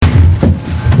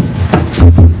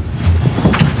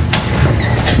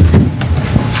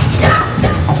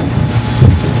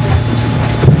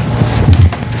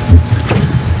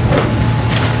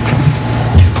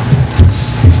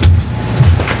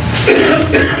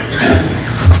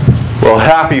Well,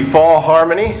 happy fall,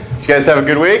 Harmony. Did you guys have a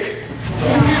good week?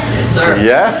 Yes, sir.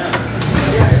 Yes?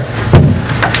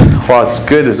 Well, it's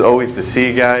good as always to see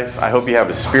you guys. I hope you have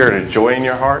a spirit of joy in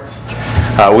your hearts.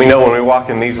 We know when we walk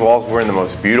in these walls, we're in the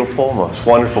most beautiful, most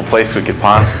wonderful place we could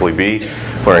possibly be.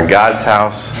 We're in God's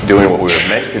house, doing what we were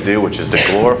meant to do, which is to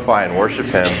glorify and worship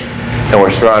Him. And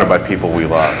we're surrounded by people we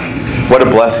love. What a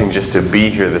blessing just to be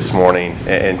here this morning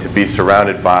and to be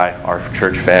surrounded by our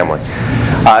church family.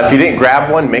 If you didn't grab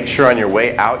one, make sure on your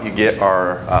way out you get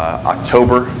our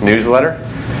October newsletter.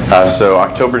 So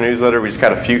October newsletter, we just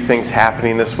got a few things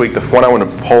happening this week. The one I want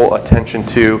to pull attention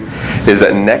to is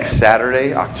that next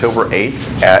Saturday, October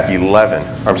 8th at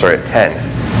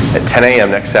 10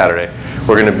 a.m. next Saturday,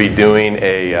 we're going to be doing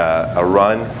a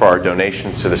run for our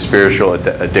donations to the Spiritual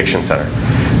Addiction Center.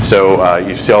 So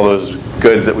you see all those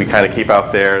goods that we kind of keep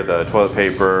out there, the toilet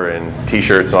paper and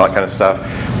t-shirts and all that kind of stuff.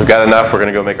 We've got enough. We're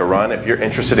going to go make a run. If you're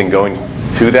interested in going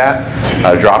to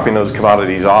that, dropping those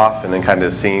commodities off and then kind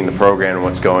of seeing the program and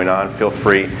what's going on, feel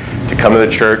free to come to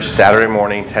the church Saturday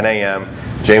morning, 10 a.m.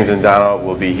 James and Donna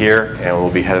will be here, and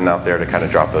we'll be heading out there to kind of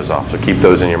drop those off. So keep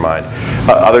those in your mind.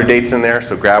 Other dates in there,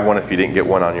 so grab one if you didn't get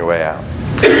one on your way out.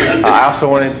 I also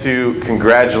wanted to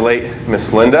congratulate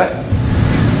Miss Linda.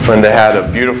 Linda had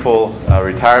a beautiful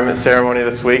retirement ceremony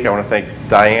this week. I want to thank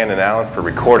Diane and Alan for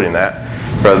recording that,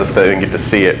 for us if they didn't get to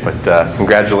see it. But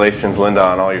congratulations, Linda,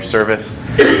 on all your service,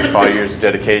 all your years of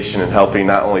dedication and helping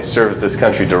not only serve this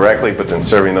country directly, but then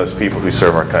serving those people who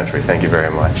serve our country. Thank you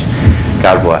very much.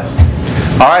 God bless.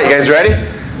 All right, you guys ready?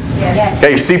 Yes. Got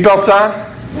your seatbelts on?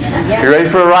 Yes. You ready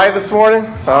for a ride this morning?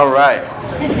 All right.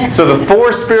 So the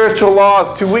 4 spiritual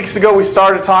laws. 2 weeks ago we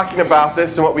started talking about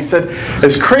this, and what we said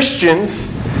as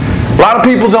Christians, a lot of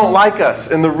people don't like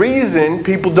us. And the reason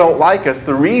people don't like us,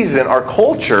 the reason our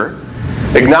culture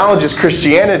acknowledges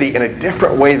Christianity in a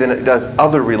different way than it does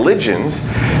other religions,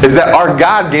 is that our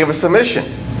God gave us a mission.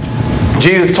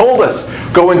 Jesus told us,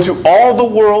 go into all the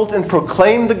world and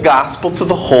proclaim the gospel to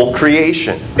the whole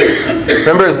creation.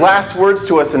 Remember his last words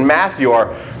to us in Matthew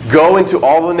are, go into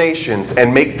all the nations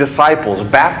and make disciples,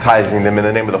 baptizing them in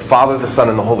the name of the Father, the Son,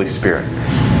 and the Holy Spirit.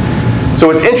 So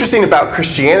what's interesting about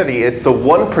Christianity, it's the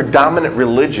one predominant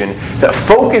religion that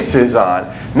focuses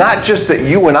on not just that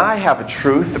you and I have a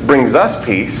truth that brings us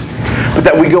peace, but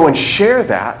that we go and share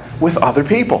that with other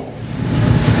people.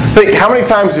 Think, how many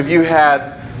times have you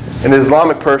had an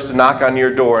Islamic person knock on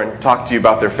your door and talk to you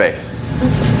about their faith?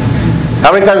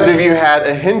 How many times have you had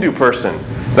a Hindu person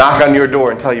knock on your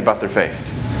door and tell you about their faith?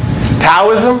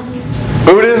 Taoism?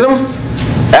 Buddhism?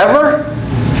 Ever?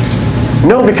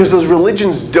 No, because those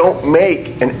religions don't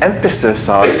make an emphasis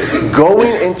on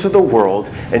going into the world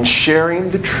and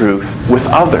sharing the truth with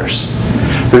others.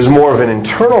 There's more of an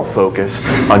internal focus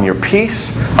on your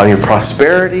peace, on your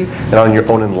prosperity, and on your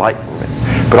own enlightenment.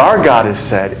 But our God has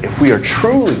said, if we are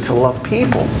truly to love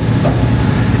people,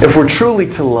 if we're truly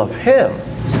to love Him,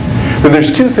 then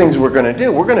there's 2 things we're going to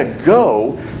do. We're going to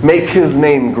go make His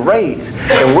name great,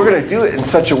 and we're going to do it in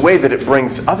such a way that it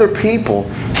brings other people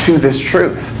to this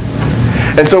truth.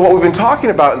 And so what we've been talking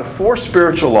about in the 4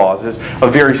 spiritual laws is a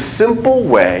very simple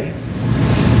way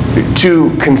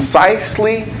to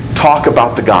concisely talk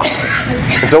about the gospel.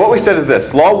 And so what we said is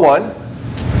this. Law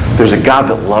 1, there's a God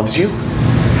that loves you,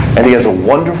 and He has a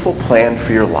wonderful plan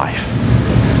for your life.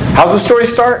 How's the story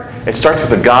start? It starts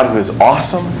with a God who is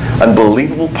awesome,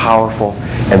 unbelievable, powerful,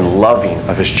 and loving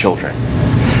of His children.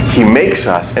 He makes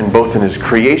us, and both in His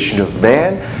creation of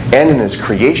man and in His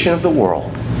creation of the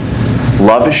world,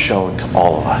 love is shown to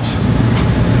all of us.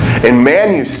 In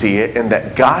man you see it in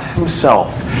that God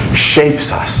Himself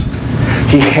shapes us.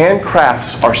 He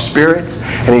handcrafts our spirits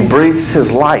and He breathes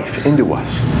His life into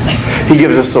us. He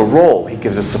gives us a role. He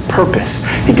gives us a purpose.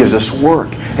 He gives us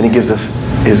work. And He gives us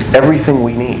everything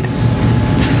we need.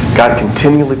 God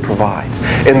continually provides.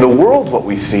 In the world what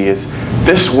we see is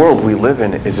this world we live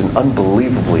in is an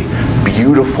unbelievably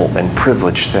beautiful and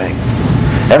privileged thing.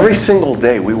 Every single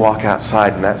day we walk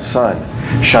outside and that sun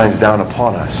shines down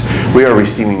upon us. We are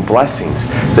receiving blessings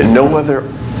that no other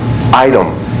item,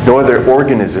 no other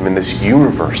organism in this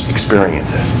universe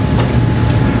experiences.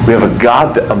 We have a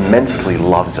God that immensely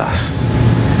loves us.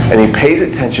 And He pays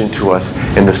attention to us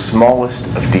in the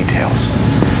smallest of details.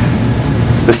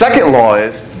 The second law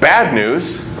is bad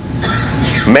news.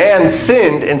 Man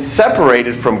sinned and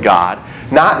separated from God,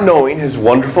 not knowing His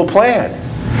wonderful plan.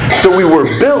 So we were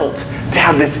built to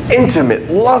have this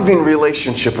intimate, loving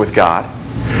relationship with God.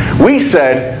 We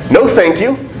said, no thank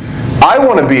you. I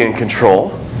want to be in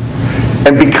control.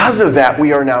 And because of that,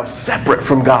 we are now separate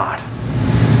from God.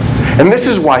 And this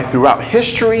is why throughout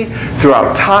history,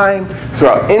 throughout time,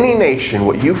 throughout any nation,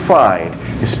 what you find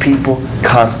is people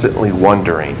constantly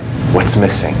wondering, what's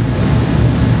missing?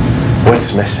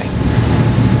 What's missing?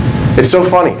 It's so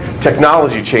funny.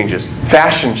 Technology changes,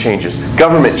 fashion changes,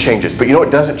 government changes, but you know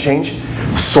what doesn't change?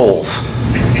 Souls.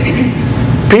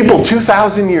 People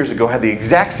 2,000 years ago had the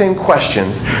exact same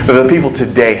questions that the people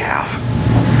today have.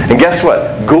 And guess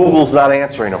what? Google's not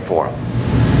answering them for them.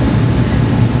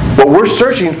 What we're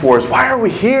searching for is, why are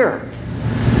we here?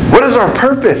 What is our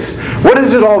purpose? What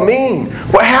does it all mean?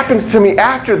 What happens to me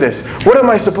after this? What am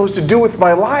I supposed to do with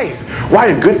my life?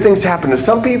 Why do good things happen to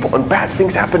some people and bad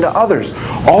things happen to others?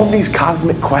 All of these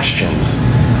cosmic questions,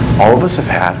 all of us have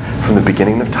had from the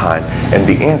beginning of time, and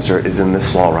the answer is in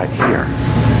this law right here.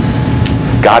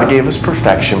 God gave us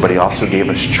perfection, but He also gave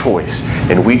us choice,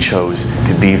 and we chose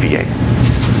to deviate.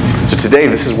 So today,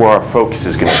 this is where our focus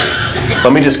is going to be.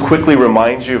 Let me just quickly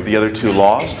remind you of the other two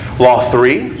laws. Law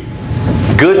 3,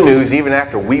 good news, even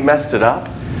after we messed it up,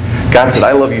 God said,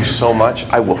 I love you so much,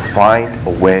 I will find a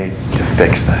way to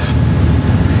fix this.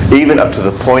 Even up to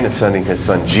the point of sending His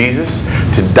Son Jesus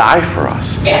to die for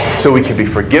us so we can be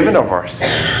forgiven of our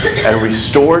sins and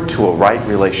restored to a right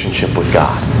relationship with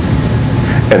God.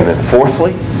 And then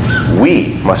fourthly,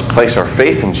 we must place our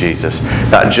faith in Jesus,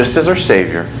 not just as our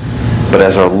Savior, but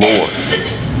as our Lord,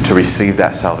 to receive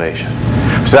that salvation.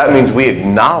 So that means we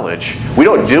acknowledge, we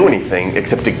don't do anything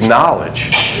except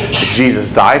acknowledge that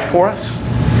Jesus died for us.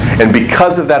 And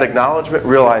because of that acknowledgement,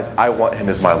 realize I want Him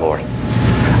as my Lord.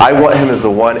 I want Him as the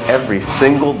one every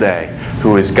single day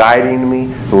who is guiding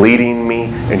me, leading me,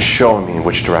 and showing me in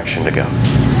which direction to go.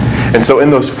 And so in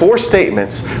those 4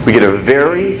 statements, we get a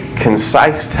very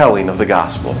concise telling of the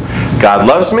gospel. God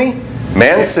loves me,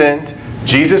 man sinned,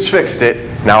 Jesus fixed it,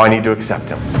 now I need to accept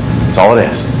Him. That's all it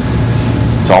is.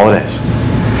 That's all it is.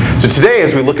 So today,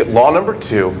 as we look at law number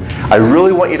 2, I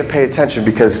really want you to pay attention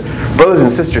because, brothers and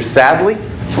sisters, sadly,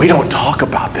 we don't talk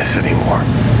about this anymore.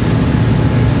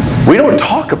 We don't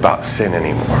talk about sin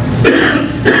anymore.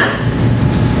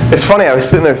 It's funny, I was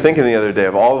sitting there thinking the other day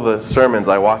of all of the sermons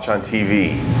I watch on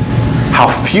TV, how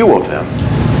few of them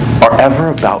are ever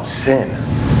about sin.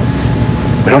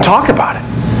 We don't talk about it.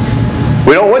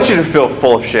 We don't want you to feel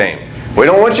full of shame. We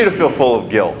don't want you to feel full of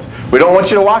guilt. We don't want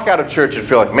you to walk out of church and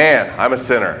feel like, man, I'm a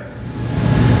sinner.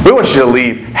 We want you to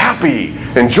leave happy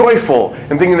and joyful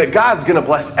and thinking that God's going to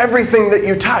bless everything that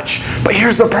you touch. But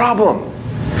here's the problem.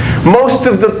 Most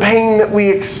of the pain that we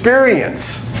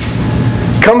experience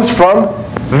comes from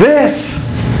this.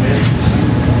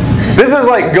 This is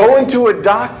like going to a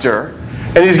doctor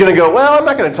and he's going to go, well, I'm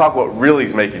not going to talk what really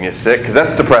is making you sick because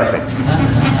that's depressing.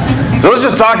 So let's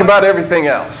just talk about everything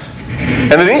else.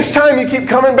 And then each time you keep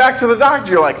coming back to the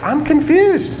doctor, you're like, I'm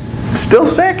confused. Still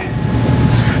sick?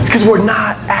 It's because we're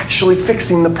not actually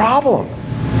fixing the problem.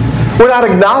 We're not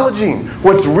acknowledging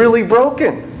what's really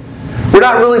broken. We're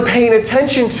not really paying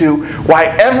attention to why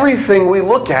everything we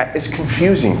look at is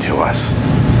confusing to us.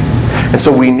 And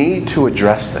so we need to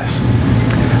address this.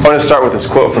 I want to start with this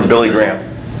quote from Billy Graham.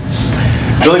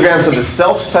 Billy Graham said, the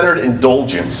self-centered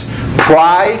indulgence,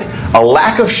 pride, a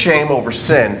lack of shame over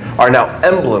sin are now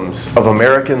emblems of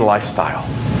American lifestyle.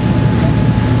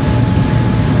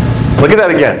 Look at that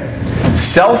again.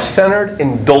 Self-centered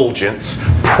indulgence,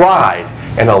 pride,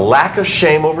 and a lack of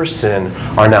shame over sin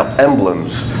are now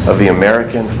emblems of the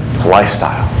American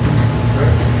lifestyle.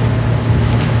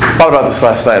 I thought about this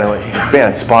last night and I went,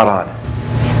 man, spot on.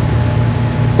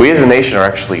 We as a nation are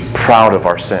actually proud of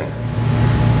our sin.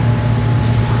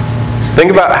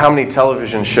 Think about how many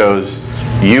television shows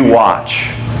you watch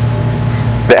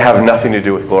that have nothing to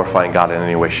do with glorifying God in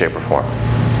any way, shape, or form.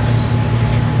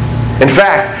 In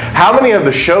fact, how many of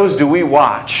the shows do we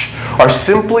watch are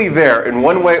simply there in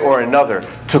one way or another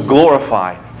to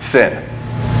glorify sin?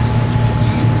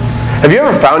 Have you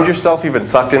ever found yourself even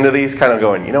sucked into these, kind of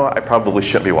going, you know what, I probably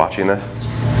shouldn't be watching this?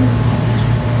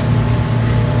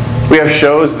 We have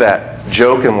shows that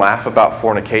joke and laugh about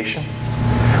fornication.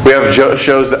 We have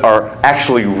shows that are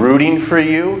actually rooting for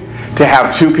you to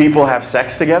have two people have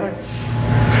sex together.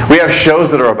 We have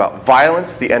shows that are about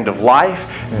violence, the end of life,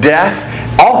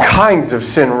 death, all kinds of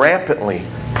sin rampantly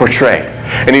portrayed.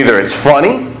 And either it's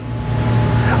funny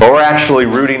or we're actually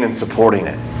rooting and supporting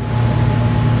it.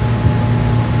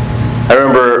 I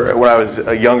remember when I was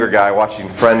a younger guy watching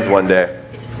Friends one day,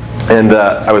 and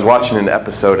I was watching an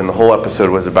episode, and the whole episode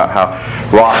was about how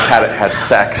Ross hadn't had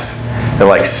sex in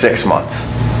like 6 months.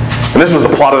 And this was the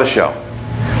plot of the show.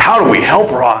 How do we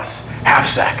help Ross have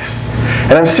sex?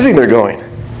 And I'm sitting there going,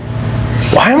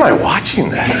 why am I watching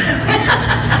this?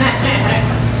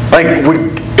 Like,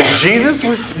 if Jesus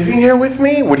was sitting here with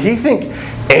me, would he think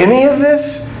any of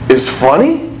this is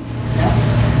funny?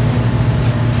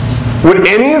 Would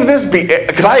any of this be...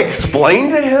 Could I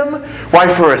explain to him why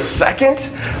for a second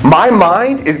my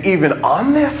mind is even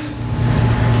on this?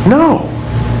 No.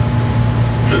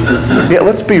 Yet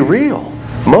let's be real.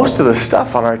 Most of the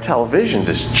stuff on our televisions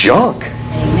is junk.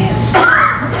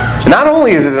 Amen. Not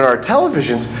only is it in our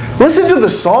televisions, listen to the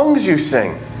songs you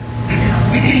sing.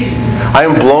 I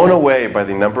am blown away by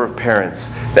the number of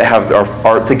parents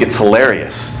that think it's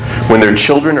hilarious when their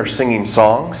children are singing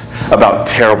songs about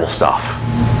terrible stuff.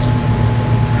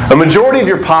 A majority of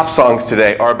your pop songs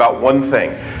today are about one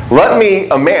thing. Let me,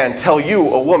 a man, tell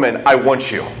you, a woman, I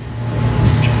want you.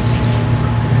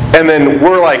 And then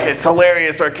we're like, it's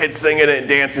hilarious, our kids singing it and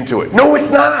dancing to it. No,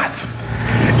 it's not.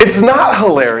 It's not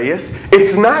hilarious.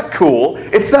 It's not cool.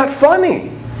 It's not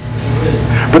funny.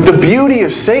 But the beauty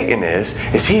of Satan is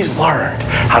he's learned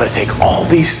how to take all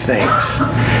these things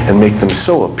and make them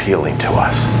so appealing to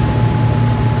us.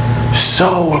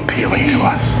 So appealing to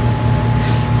us.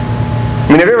 I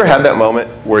mean, have you ever had that moment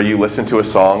where you listen to a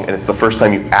song and it's the first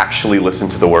time you actually listen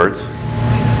to the words?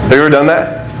 Have you ever done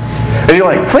that? And you're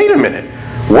like, wait a minute,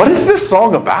 what is this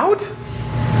song about?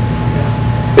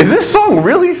 Is this song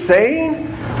really saying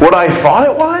what I thought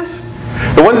it was?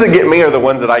 The ones that get me are the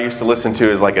ones that I used to listen to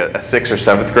as like a 6th or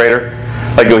 7th grader.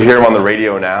 Like you'll hear them on the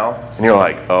radio now, and you're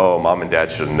like, oh, Mom and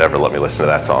Dad should have never let me listen to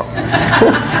that song.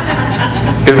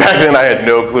 Because back then I had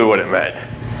no clue what it meant.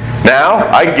 Now,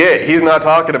 I get he's not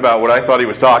talking about what I thought he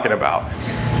was talking about.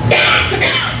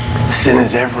 Sin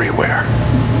is everywhere.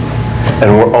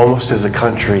 And we're almost as a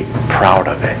country proud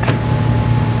of it.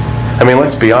 I mean,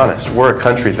 let's be honest. We're a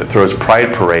country that throws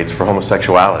pride parades for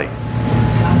homosexuality.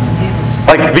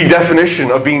 Like the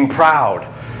definition of being proud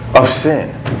of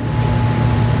sin.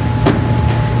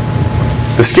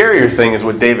 The scarier thing is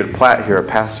what David Platt here, a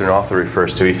pastor and author,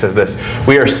 refers to. He says this: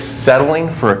 we are settling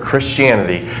for a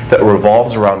Christianity that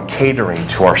revolves around catering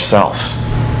to ourselves,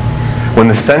 when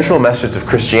the central message of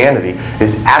Christianity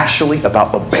is actually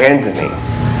about abandoning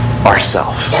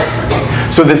ourselves.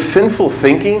 So this sinful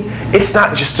thinking, it's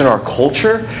not just in our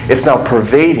culture, it's now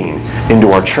pervading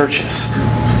into our churches.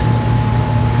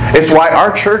 It's why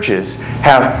our churches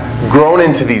have grown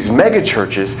into these mega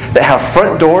churches that have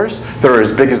front doors that are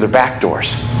as big as their back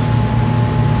doors.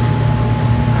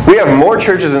 We have more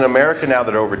churches in America now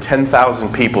that are over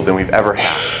 10,000 people than we've ever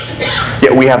had.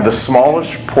 Yet we have the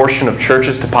smallest portion of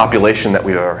churches to population that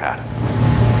we've ever had.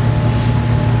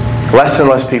 Less and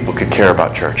less people could care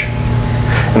about church.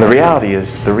 And the reality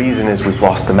is, the reason is we've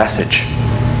lost the message.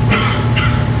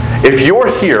 If you're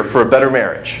here for a better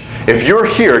marriage, if you're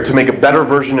here to make a better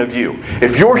version of you,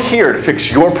 if you're here to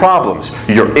fix your problems,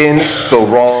 you're in the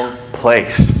wrong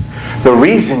place. The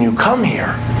reason you come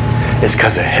here is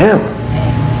because of Him.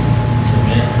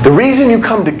 The reason you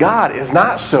come to God is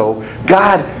not so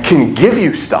God can give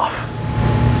you stuff.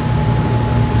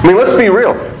 I mean, let's be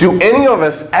real. Do any of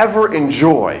us ever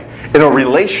enjoy in a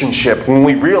relationship when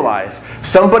we realize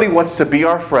somebody wants to be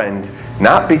our friend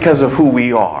not because of who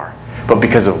we are, but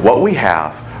because of what we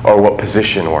have or what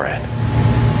position we're in?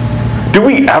 Do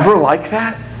we ever like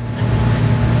that?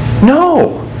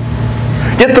 No.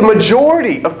 Yet the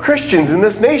majority of Christians in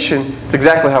this nation, it's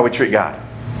exactly how we treat God.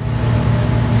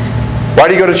 Why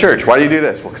do you go to church? Why do you do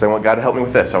this? Well, because I want God to help me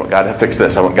with this. I want God to fix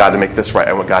this. I want God to make this right.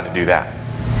 I want God to do that.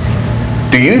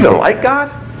 Do you even like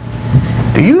God?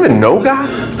 Do you even know God?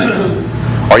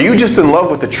 Are you just in love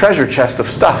with the treasure chest of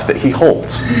stuff that He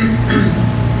holds?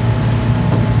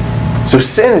 So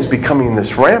sin is becoming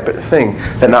this rampant thing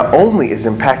that not only is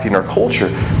impacting our culture,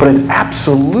 but it's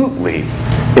absolutely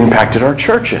impacted our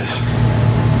churches.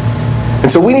 And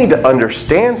so we need to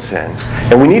understand sin,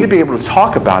 and we need to be able to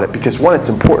talk about it because, one, it's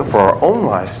important for our own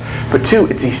lives, but two,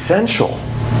 it's essential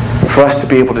for us to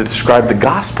be able to describe the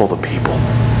gospel to people.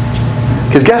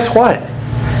 Because guess what?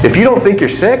 If you don't think you're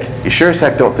sick, you sure as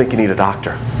heck don't think you need a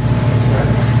doctor.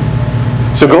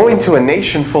 So going to a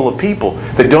nation full of people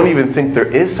that don't even think there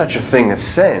is such a thing as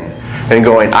sin and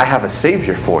going, I have a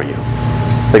Savior for you.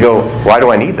 They go, why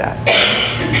do I need that?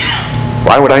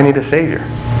 Why would I need a Savior?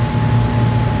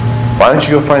 Why don't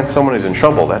you go find someone who's in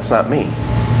trouble? That's not me.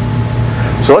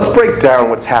 So let's break down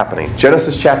what's happening.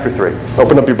 Genesis chapter 3.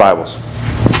 Open up your Bibles.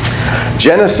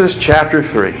 Genesis chapter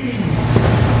 3.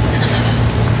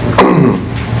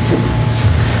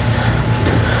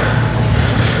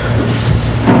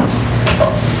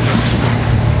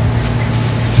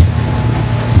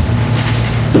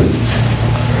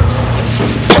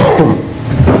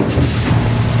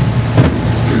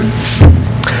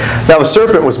 Now the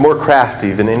serpent was more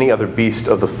crafty than any other beast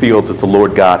of the field that the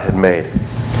Lord God had made.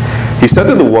 He said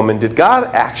to the woman, did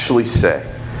God actually say,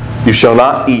 you shall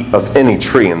not eat of any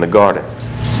tree in the garden?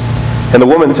 And the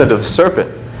woman said to the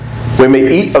serpent, We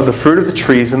may eat of the fruit of the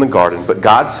trees in the garden, but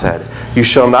God said, you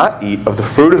shall not eat of the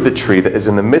fruit of the tree that is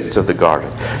in the midst of the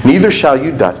garden, neither shall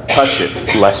you touch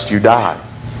it, lest you die.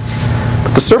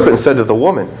 But the serpent said to the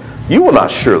woman, you will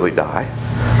not surely die,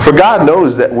 for God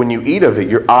knows that when you eat of it,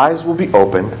 your eyes will be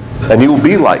opened, and you will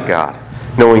be like God,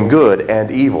 knowing good and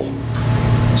evil.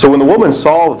 So when the woman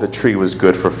saw that the tree was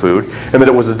good for food, and that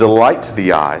it was a delight to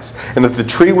the eyes, and that the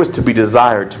tree was to be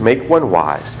desired to make one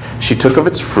wise, she took of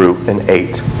its fruit and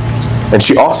ate. And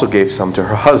she also gave some to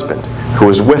her husband, who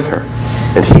was with her,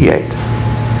 and he ate.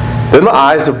 Then the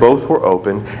eyes of both were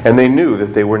opened, and they knew that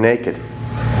they were naked.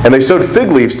 And they sewed fig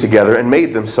leaves together and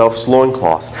made themselves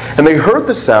loincloths. And they heard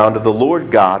the sound of the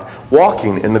Lord God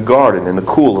walking in the garden in the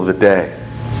cool of the day.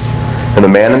 And the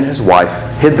man and his wife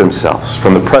hid themselves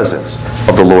from the presence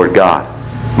of the Lord God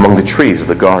among the trees of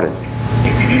the garden.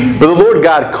 But the Lord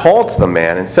God called to the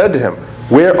man and said to him,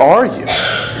 where are you?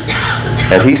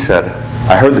 And he said,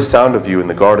 I heard the sound of you in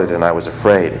the garden, and I was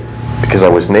afraid, because I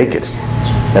was naked,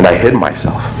 and I hid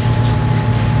myself.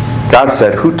 God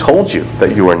said, who told you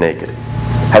that you were naked?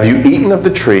 Have you eaten of the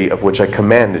tree of which I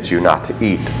commanded you not to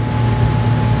eat?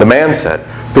 The man said,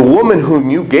 the woman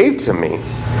whom you gave to me,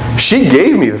 she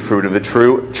gave me the fruit of the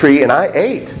tree, and I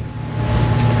ate.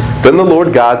 Then the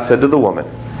Lord God said to the woman,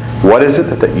 what is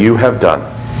it that you have done?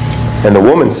 And the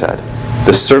woman said,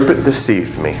 the serpent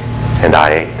deceived me, and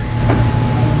I ate.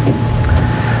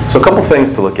 So a couple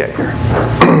things to look at here.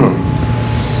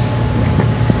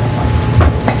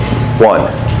 One,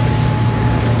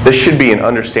 this should be an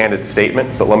understanded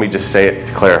statement, but let me just say it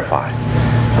to clarify.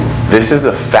 This is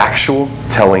a factual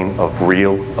telling of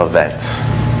real events.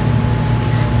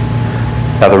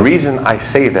 Now the reason I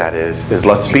say that is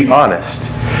let's be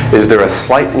honest, is there a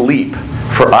slight leap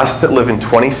for us that live in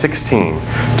 2016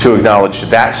 to acknowledge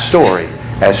that story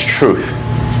as truth?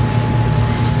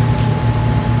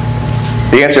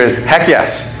 The answer is, heck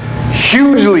yes.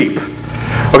 Huge leap.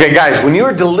 Okay, guys, when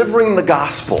you're delivering the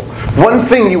gospel, one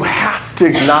thing you have to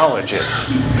acknowledge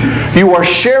is you are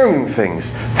sharing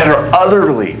things that are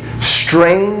utterly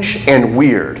strange and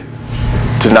weird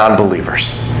to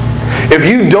non-believers. If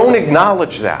you don't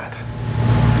acknowledge that,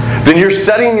 then you're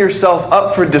setting yourself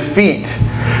up for defeat,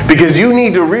 because you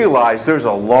need to realize there's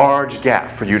a large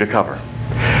gap for you to cover.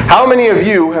 How many of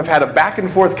you have had a back and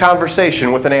forth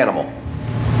conversation with an animal?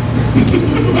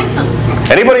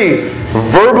 Anybody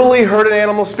verbally heard an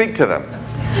animal speak to them?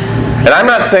 And I'm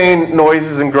not saying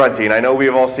noises and grunting. I know we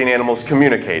have all seen animals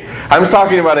communicate. I'm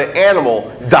talking about an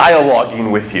animal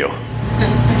dialoguing with you.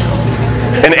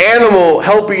 An animal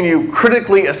helping you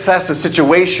critically assess a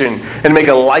situation and make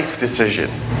a life decision.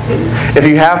 If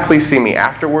you have, please see me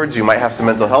afterwards. You might have some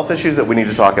mental health issues that we need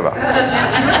to talk about.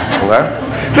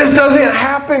 Okay? This doesn't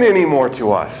happen anymore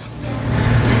to us.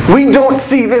 We don't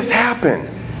see this happen.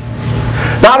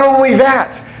 Not only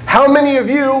that, how many of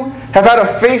you have had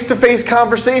a face-to-face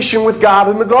conversation with God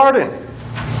in the garden?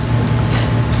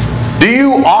 Do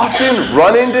you often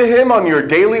run into Him on your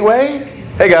daily way?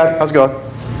 Hey God, how's it going?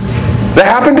 Does that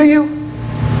happen to you?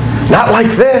 Not like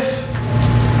this.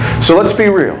 So let's be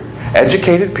real.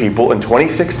 Educated people in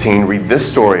 2016 read this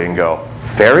story and go,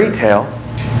 fairy tale?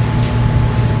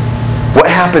 What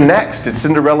happened next? Did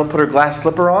Cinderella put her glass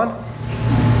slipper on?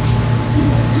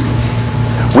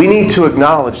 We need to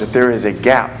acknowledge that there is a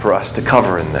gap for us to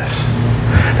cover in this.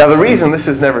 Now the reason this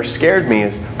has never scared me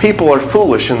is people are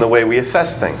foolish in the way we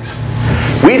assess things.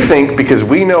 We think because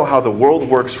we know how the world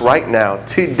works right now,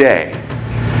 today,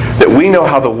 that we know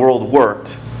how the world worked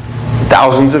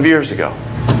thousands of years ago.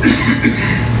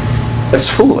 That's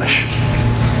foolish.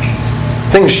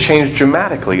 Things change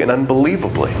dramatically and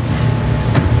unbelievably.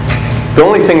 The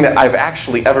only thing that I've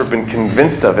actually ever been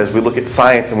convinced of as we look at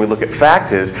science and we look at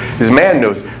fact is man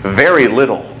knows very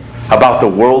little about the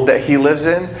world that he lives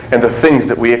in and the things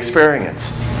that we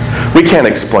experience. We can't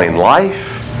explain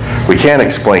life. We can't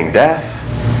explain death.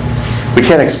 We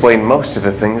can't explain most of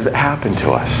the things that happen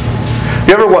to us.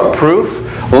 You ever want proof?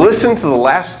 Listen to the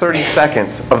last 30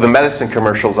 seconds of the medicine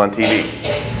commercials on TV.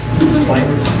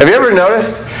 Have you ever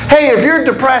noticed? Hey, if you're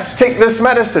depressed, take this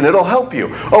medicine. It'll help you.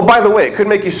 Oh, by the way, it could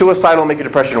make you suicidal and make your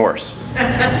depression worse.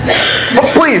 But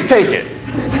please take it.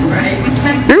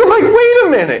 You're like, wait a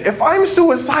minute. If I'm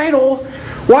suicidal,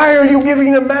 why are you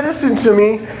giving a medicine to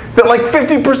me that like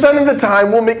 50% of the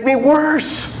time will make me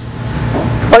worse?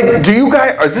 Like, do you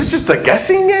guys, is this just a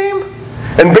guessing game?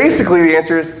 And basically the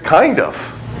answer is kind of.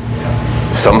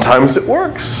 Sometimes it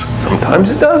works.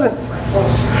 Sometimes it doesn't.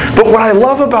 But what I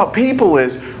love about people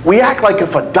is we act like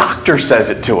if a doctor says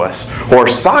it to us or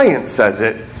science says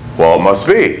it, well, it must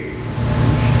be.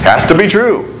 Has to be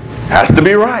true. Has to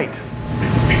be right.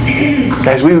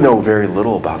 Guys, we know very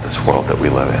little about this world that we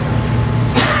live in.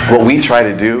 What we try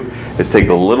to do is take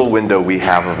the little window we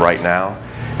have of right now,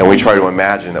 and we try to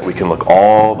imagine that we can look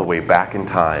all the way back in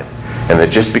time, and that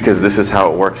just because this is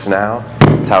how it works now,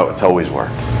 it's how it's always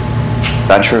worked.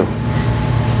 Not true.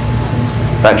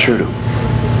 Not true.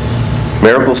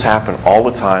 Miracles happen all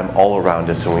the time, all around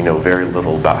us, and we know very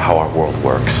little about how our world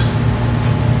works.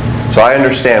 So I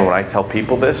understand when I tell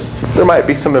people this, there might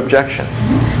be some objections.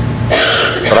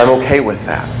 But I'm okay with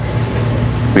that.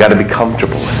 We got to be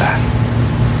comfortable with that.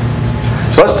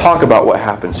 So let's talk about what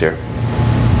happens here.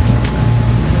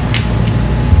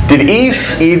 Did Eve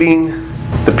eating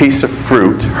the piece of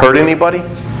fruit hurt anybody?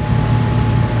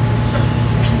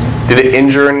 Did it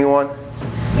injure anyone?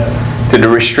 No. Did it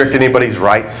restrict anybody's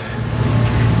rights?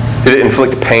 Did it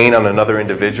inflict pain on another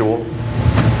individual?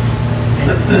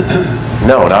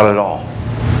 No, not at all.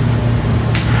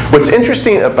 What's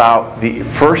interesting about the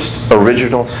first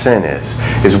original sin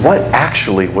is what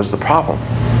actually was the problem?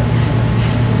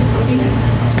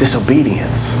 It's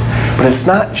disobedience. But it's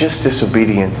not just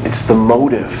disobedience, it's the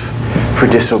motive for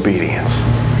disobedience.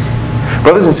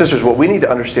 Brothers and sisters, what we need to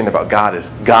understand about God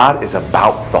is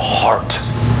about the heart.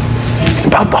 It's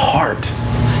about the heart.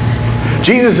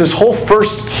 Jesus' whole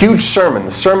first huge sermon,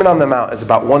 the Sermon on the Mount, is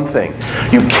about one thing.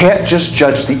 You can't just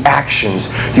judge the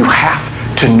actions. You have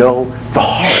to know the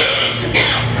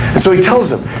heart. And so he tells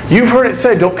them, you've heard it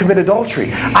said, don't commit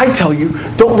adultery. I tell you,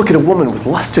 don't look at a woman with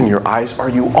lust in your eyes, or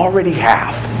you already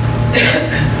have.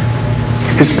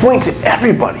 His point to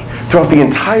everybody throughout the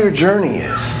entire journey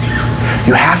is,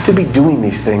 you have to be doing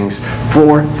these things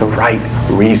for the right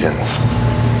reasons.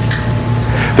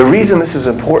 The reason this is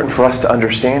important for us to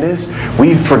understand is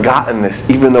we've forgotten this,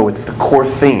 even though it's the core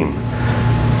theme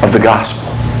of the gospel.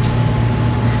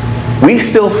 We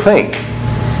still think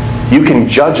you can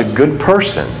judge a good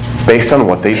person based on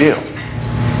what they do.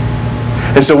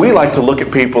 And so we like to look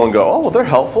at people and go, oh, well, they're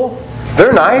helpful,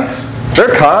 they're nice,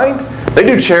 they're kind, they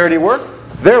do charity work,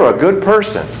 they're a good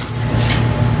person.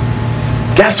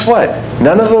 Guess what?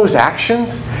 None of those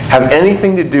actions have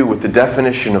anything to do with the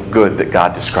definition of good that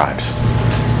God describes.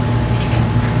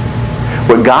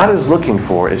 What God is looking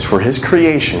for is for His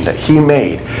creation that He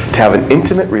made to have an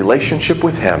intimate relationship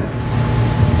with Him,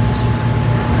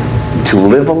 to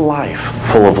live a life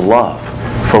full of love,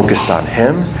 focused on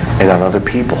Him and on other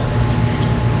people.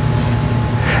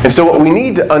 And so what we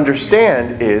need to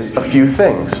understand is a few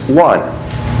things. One,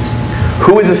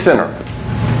 who is a sinner?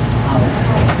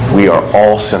 We are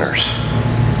all sinners.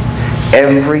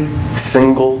 Every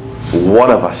single one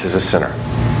of us is a sinner.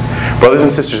 Brothers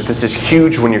and sisters, this is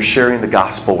huge when you're sharing the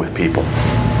gospel with people.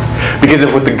 Because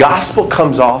if what the gospel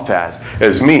comes off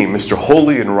as me, Mr.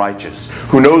 Holy and Righteous,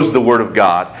 who knows the Word of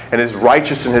God and is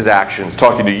righteous in his actions,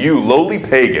 talking to you, lowly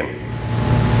pagan,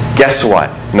 guess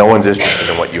what? No one's interested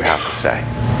in what you have to say.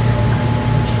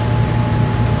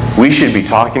 We should be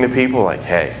talking to people like,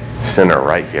 hey, sinner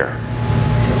right here.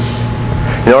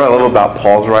 You know what I love about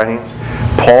Paul's writings?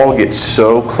 Paul gets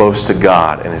so close to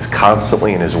God and is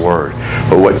constantly in His Word.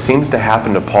 But what seems to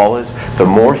happen to Paul is the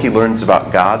more he learns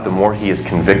about God, the more he is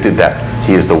convicted that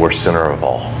he is the worst sinner of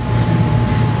all.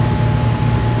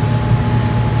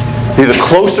 See, the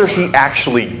closer he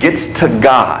actually gets to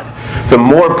God, the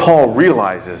more Paul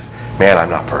realizes, man, I'm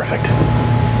not perfect.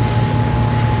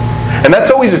 And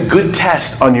that's always a good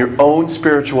test on your own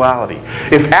spirituality.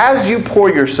 If as you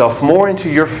pour yourself more into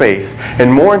your faith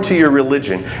and more into your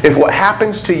religion, if what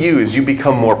happens to you is you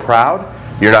become more proud,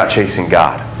 you're not chasing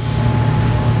God.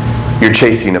 You're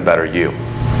chasing a better you.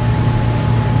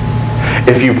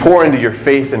 If you pour into your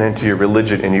faith and into your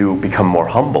religion and you become more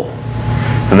humble,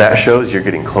 then that shows you're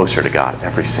getting closer to God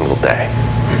every single day.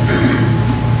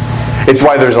 It's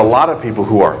why there's a lot of people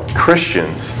who are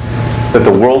Christians that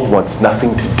the world wants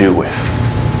nothing to do with.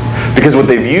 Because what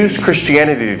they've used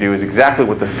Christianity to do is exactly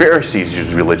what the Pharisees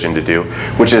used religion to do,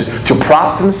 which is to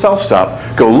prop themselves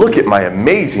up, go look at my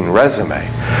amazing resume,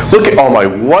 look at all my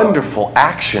wonderful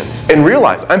actions, and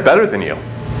realize I'm better than you.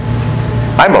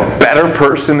 I'm a better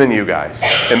person than you guys.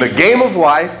 In the game of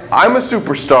life, I'm a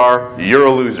superstar, you're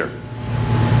a loser.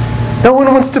 No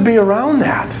one wants to be around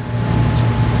that.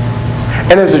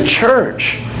 And as a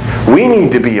church, we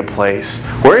need to be a place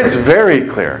where it's very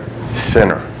clear,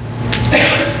 sinner.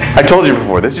 I told you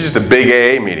before, this is just a big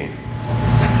AA meeting.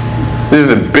 This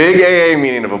is a big AA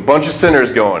meeting of a bunch of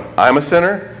sinners going, I'm a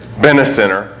sinner, been a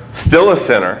sinner, still a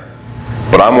sinner,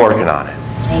 but I'm working on it.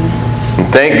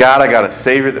 And thank God I got a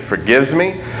Savior that forgives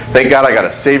me. Thank God I got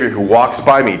a Savior who walks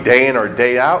by me day in or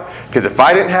day out, because if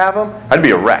I didn't have Him, I'd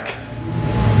be a wreck.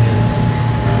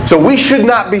 So we should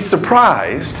not be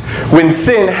surprised when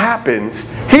sin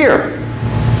happens here.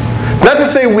 It's not to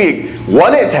say we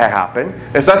want it to happen.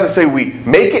 It's not to say we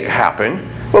make it happen.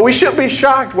 But we shouldn't be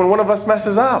shocked when one of us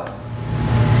messes up.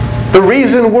 The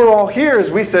reason we're all here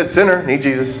is we said, sinner, need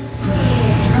Jesus.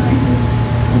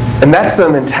 And that's the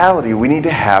mentality we need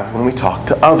to have when we talk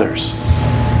to others.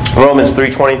 Romans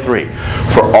 3:23.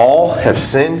 For all have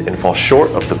sinned and fall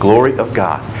short of the glory of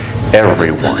God.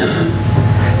 Everyone.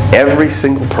 Every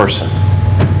single person.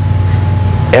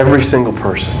 Every single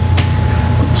person.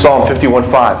 Psalm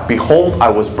 51:5. Behold, I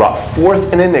was brought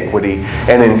forth in iniquity,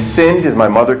 and in sin did my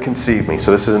mother conceive me.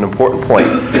 So this is an important point.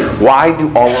 Why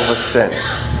do all of us sin?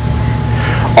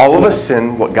 All of us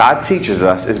sin, what God teaches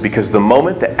us, is because the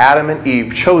moment that Adam and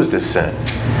Eve chose to sin,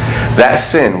 that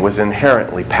sin was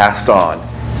inherently passed on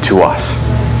to us.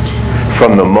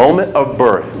 From the moment of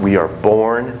birth, we are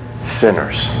born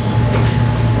sinners.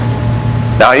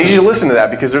 Now, I need you to listen to that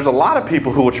because there's a lot of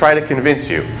people who will try to convince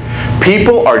you.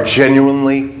 People are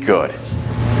genuinely good.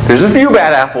 There's a few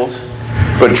bad apples,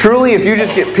 but truly, if you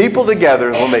just get people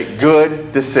together, they'll make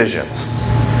good decisions.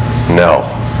 No.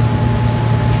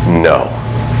 No.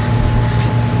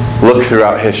 Look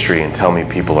throughout history and tell me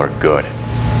people are good.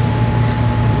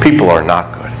 People are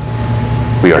not good.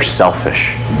 We are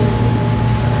selfish.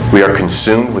 We are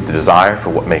consumed with the desire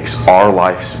for what makes our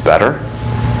lives better,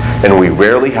 and we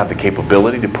rarely have the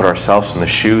capability to put ourselves in the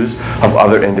shoes of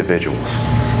other individuals.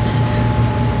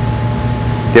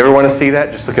 You ever want to see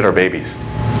that? Just look at our babies.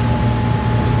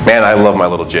 Man, I love my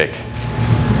little Jake.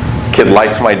 Kid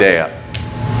lights my day up.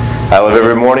 I love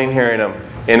every morning hearing him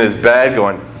in his bed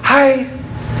going, hi,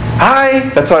 hi.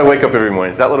 That's how I wake up every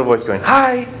morning. It's that little voice going,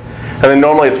 hi. And then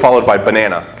normally it's followed by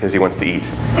banana because he wants to eat.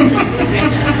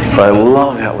 But I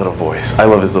love that little voice. I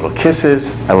love his little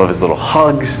kisses. I love his little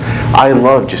hugs. I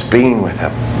love just being with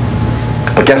him.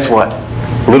 But guess what?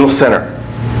 Little sinner.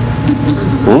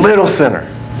 Little sinner.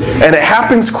 And it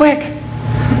happens quick.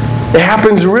 It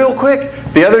happens real quick.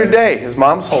 The other day, his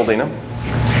mom's holding him,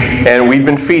 and we've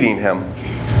been feeding him.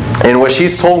 And what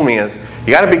she's told me is,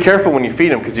 you got to be careful when you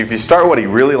feed him, because if you start what he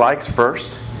really likes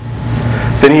first,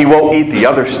 then he won't eat the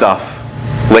other stuff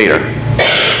later.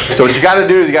 So what you got to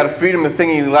do is you got to feed him the thing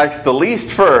he likes the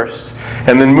least first,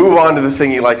 and then move on to the thing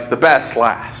he likes the best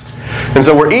last. And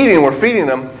so we're feeding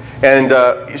him,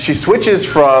 and she switches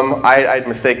from, I'd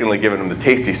mistakenly given him the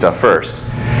tasty stuff first,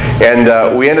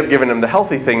 and we end up giving him the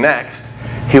healthy thing next.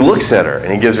 He looks at her,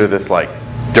 and he gives her this like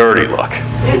dirty look,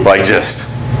 like just,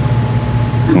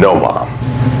 no mom.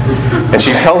 And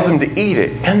she tells him to eat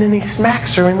it, and then he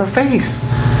smacks her in the face.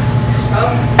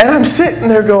 And I'm sitting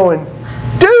there going,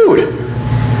 dude,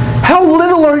 how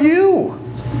little are you?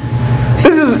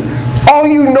 This is, all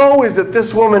you know is that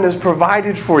this woman has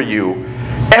provided for you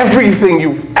everything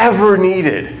you've ever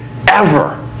needed,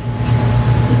 ever.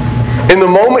 In the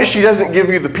moment she doesn't give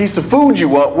you the piece of food you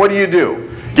want, what do?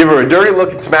 Give her a dirty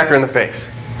look and smack her in the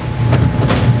face.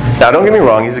 Now, don't get me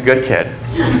wrong, he's a good kid.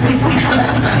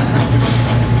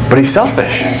 But he's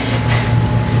selfish.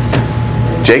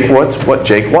 Jake wants what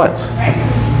Jake wants.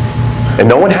 And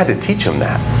no one had to teach him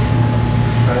that.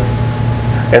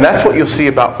 And that's what you'll see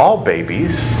about all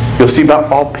babies. You'll see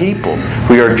about all people.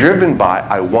 We are driven by,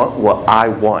 I want what I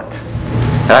want.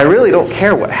 And I really don't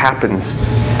care what happens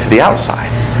to the outside,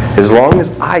 as long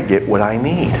as I get what I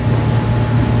need.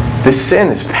 This sin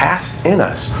is passed in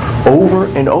us over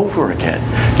and over again.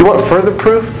 You want further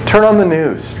proof? Turn on the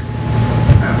news.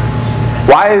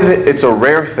 Why is it it's a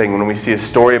rare thing when we see a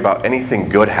story about anything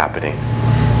good happening?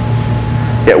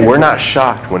 Yet we're not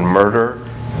shocked when murder,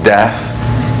 death,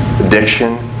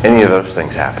 addiction, any of those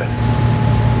things happen.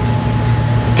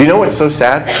 Do you know what's so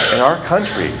sad? In our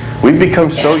country, we've become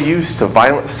so used to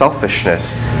violent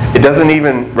selfishness, it doesn't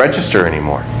even register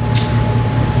anymore.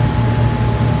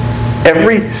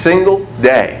 Every single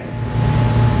day,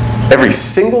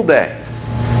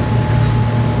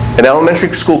 an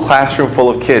elementary school classroom full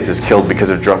of kids is killed because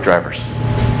of drunk drivers.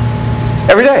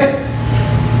 Every day.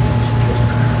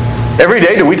 Every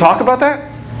day, do we talk about that?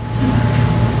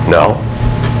 No.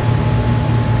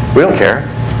 We don't care.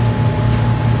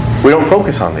 We don't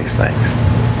focus on these things.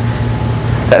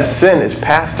 That sin is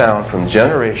passed down from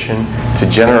generation to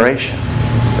generation.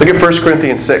 Look at 1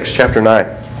 Corinthians 6, chapter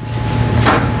 9.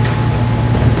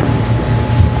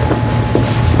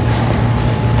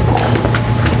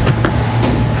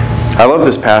 I love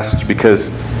this passage because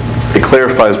it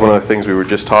clarifies one of the things we were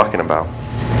just talking about.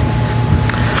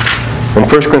 In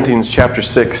 1 Corinthians chapter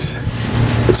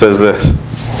 6, it says this,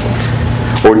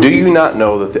 or do you not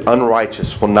know that the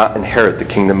unrighteous will not inherit the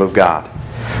kingdom of God?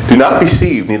 Do not be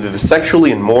deceived, neither the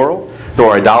sexually immoral,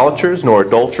 nor idolaters, nor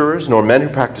adulterers, nor men who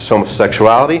practice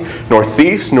homosexuality, nor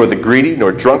thieves, nor the greedy,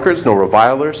 nor drunkards, nor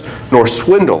revilers, nor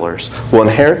swindlers will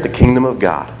inherit the kingdom of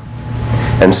God.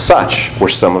 And such were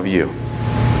some of you.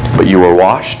 But you were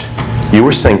washed, you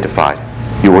were sanctified,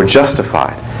 you were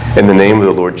justified in the name of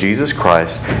the Lord Jesus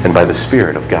Christ and by the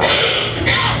Spirit of God.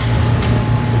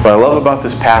 What I love about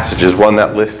this passage is, one,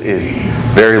 that list is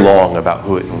very long about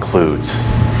who it includes.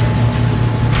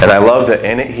 And I love that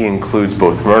in it he includes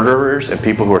both murderers and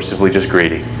people who are simply just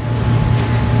greedy.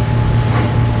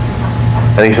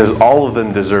 And he says all of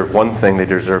them deserve one thing: they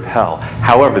deserve hell.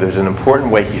 However, there's an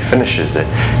important way he finishes it.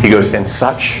 He goes, and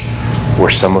such were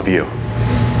some of you.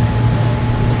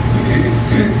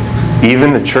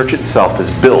 Even the church itself is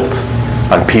built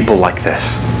on people like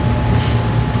this.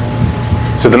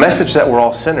 So the message that we're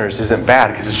all sinners isn't bad,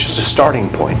 because it's just a starting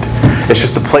point. It's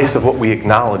just a place of what we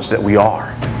acknowledge that we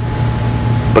are.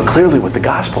 But clearly what the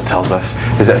gospel tells us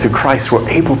is that through Christ we're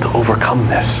able to overcome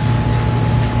this.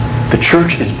 The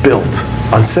church is built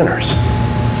on sinners.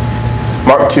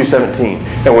 Mark 2:17.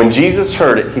 And when Jesus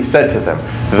heard it, he said to them,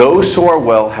 "Those who are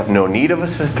well have no need of a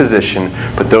physician,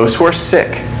 but those who are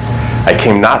sick. I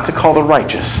came not to call the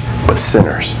righteous, but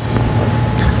sinners."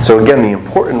 So again, the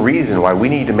important reason why we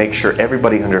need to make sure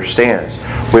everybody understands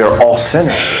we are all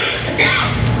sinners is,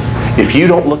 if you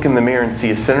don't look in the mirror and see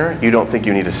a sinner, you don't think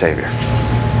you need a Savior.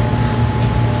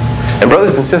 And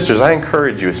brothers and sisters, I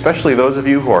encourage you, especially those of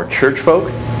you who are church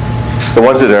folk, the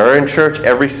ones that are in church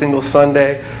every single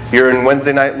Sunday, you're in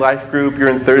Wednesday night life group, you're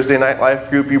in Thursday night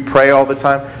life group, you pray all the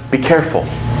time, be careful.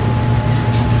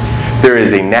 There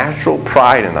is a natural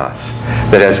pride in us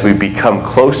that as we become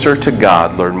closer to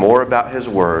God, learn more about His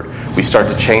Word, we start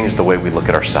to change the way we look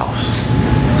at ourselves.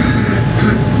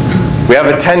 We have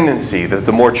a tendency that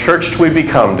the more churched we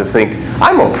become to think,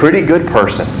 I'm a pretty good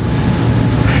person.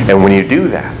 And when you do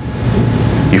that,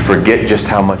 you forget just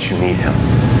how much you need Him.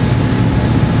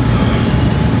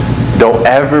 Don't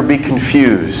ever be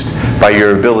confused by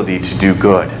your ability to do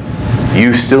good.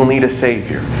 You still need a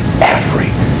Savior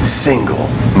every single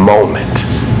moment.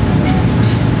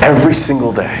 Every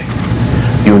single day.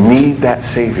 You need that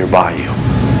Savior by you.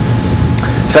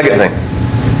 Second thing.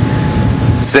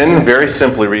 Sin very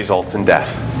simply results in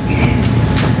death.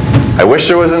 I wish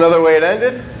there was another way it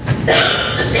ended.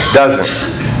 Doesn't.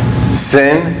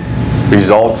 Sin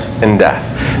results in death.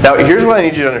 Now, here's what I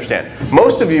need you to understand.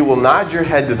 Most of you will nod your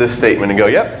head to this statement and go,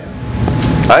 yep,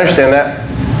 I understand that.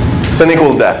 Sin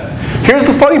equals death. Here's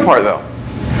the funny part, though.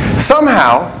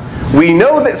 Somehow, we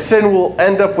know that sin will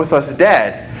end up with us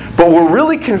dead, but we're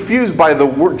really confused by the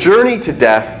journey to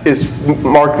death is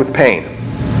marked with pain.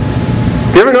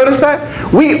 You ever notice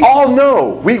that? We all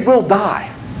know we will die.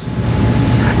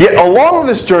 Yet along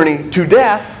this journey to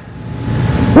death,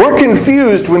 we're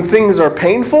confused when things are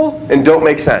painful and don't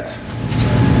make sense.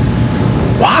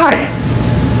 Why?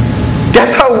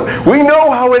 Guess how? We know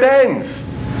how it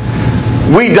ends.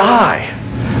 We die.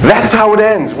 That's how it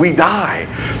ends. We die.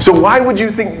 So why would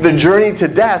you think the journey to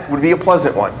death would be a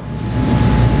pleasant one?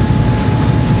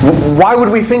 Why would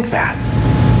we think that?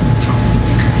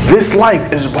 This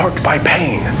life is marked by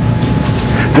pain.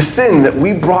 The sin that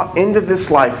we brought into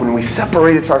this life when we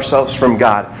separated ourselves from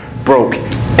God broke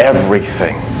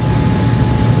everything.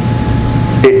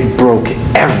 It broke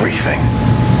everything.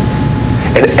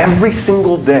 And every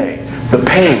single day, the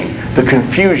pain, the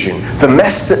confusion, the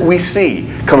mess that we see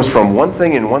comes from one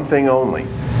thing and one thing only: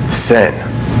 sin.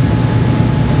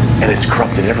 And it's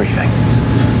corrupted everything.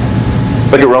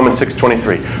 Look at Romans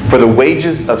 6:23. For the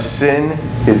wages of sin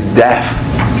is death,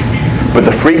 but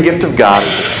the free gift of God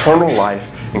is eternal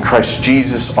life in Christ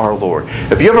Jesus our Lord.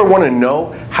 If you ever want to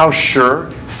know how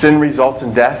sure sin results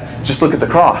in death, just look at the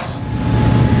cross.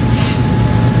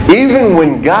 Even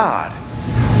when God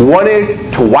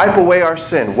wanted to wipe away our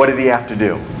sin, what did He have to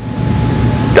do?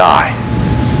 Die.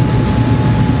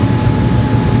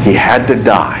 He had to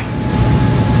die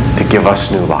to give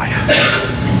us new life.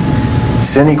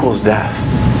 Sin equals death,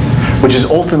 which is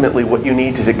ultimately what you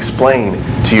need to explain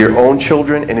to your own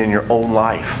children and in your own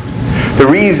life. The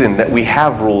reason that we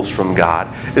have rules from God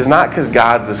is not because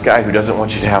God's this guy who doesn't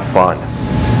want you to have fun.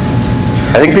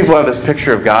 I think people have this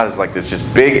picture of God as like this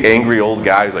just big, angry old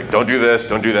guy who's like, don't do this,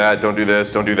 don't do that, don't do this,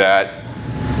 don't do that.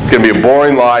 It's going to be a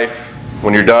boring life.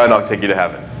 When you're done, I'll take you to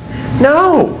heaven.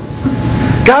 No!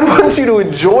 God wants you to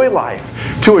enjoy life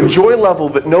to a joy level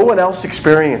that no one else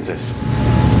experiences.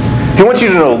 He wants you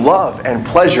to know love and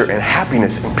pleasure and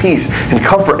happiness and peace and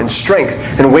comfort and strength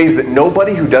in ways that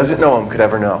nobody who doesn't know Him could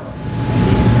ever know.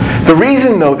 The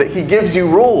reason, though, that He gives you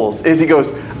rules is He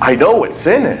goes, I know what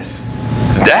sin is.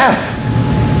 It's death.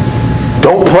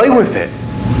 Don't play with it.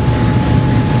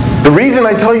 The reason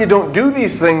I tell you don't do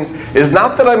these things is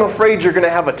not that I'm afraid you're going to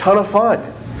have a ton of fun.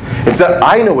 It's that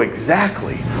I know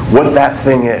exactly what that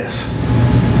thing is.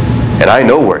 And I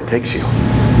know where it takes you.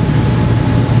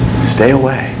 Stay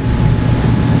away.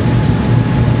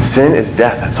 Sin is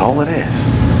death. That's all it is.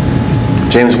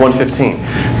 James 1:15.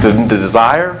 The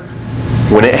desire,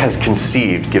 when it has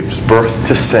conceived, gives birth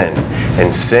to sin.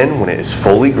 And sin, when it is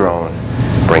fully grown,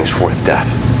 brings forth death.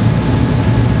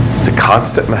 It's a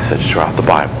constant message throughout the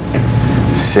Bible.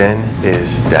 Sin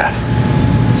is death.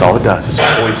 That's all it does. It's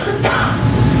poison.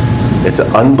 It's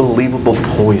an unbelievable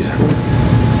poison.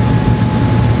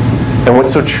 And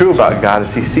what's so true about God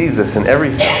is He sees this in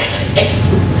everything.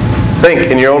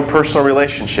 Think in your own personal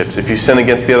relationships. If you sin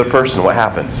against the other person, what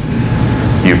happens?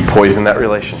 You've poisoned that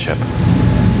relationship.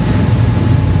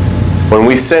 When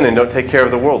we sin and don't take care of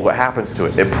the world, what happens to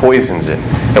it? It poisons it.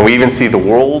 And we even see the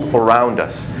world around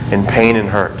us in pain and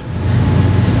hurt.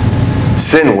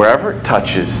 Sin, wherever it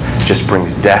touches, just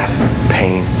brings death,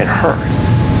 pain, and hurt.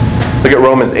 Look at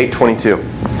Romans 8:22.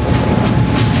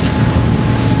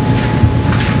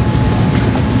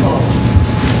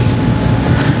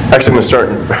 Actually, I'm going to start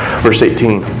in verse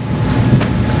 18.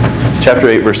 Chapter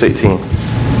 8, verse 18.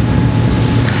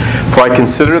 For I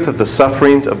consider that the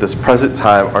sufferings of this present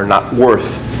time are not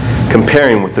worth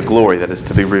comparing with the glory that is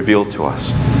to be revealed to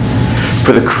us.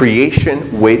 For the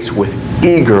creation waits with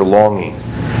eager longing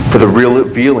for the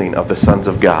revealing of the sons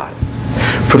of God.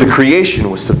 For the creation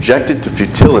was subjected to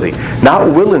futility, not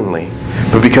willingly,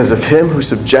 but because of Him who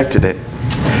subjected it,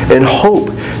 in hope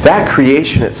that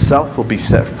creation itself will be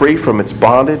set free from its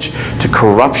bondage to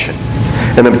corruption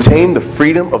and obtain the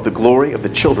freedom of the glory of the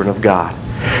children of God.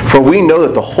 For we know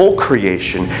that the whole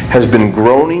creation has been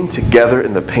groaning together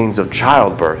in the pains of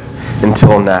childbirth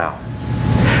until now.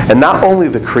 And not only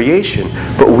the creation,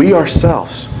 but we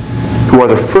ourselves, who are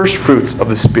the first fruits of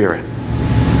the Spirit,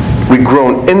 we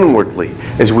groan inwardly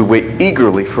as we wait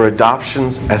eagerly for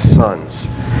adoptions as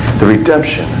sons, the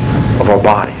redemption of our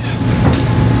bodies.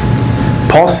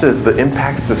 Paul says the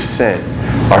impacts of sin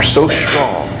are so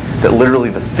strong that literally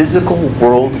the physical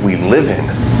world we live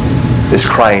in is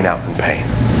crying out in pain.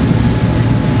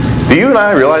 Do you and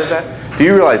I realize that? Do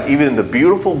you realize even in the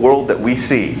beautiful world that we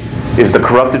see is the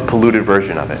corrupted, polluted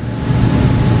version of it?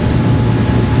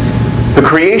 The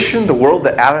creation, the world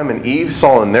that Adam and Eve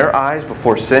saw in their eyes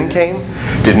before sin came,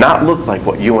 did not look like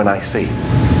what you and I see.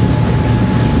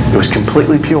 It was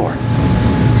completely pure,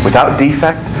 without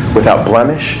defect, without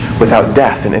blemish, without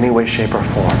death in any way, shape, or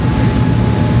form.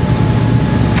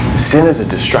 Sin is a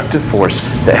destructive force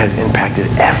that has impacted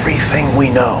everything we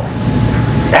know.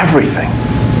 Everything.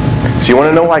 So you want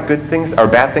to know why good things or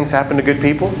bad things happen to good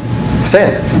people?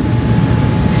 Sin.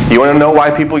 You want to know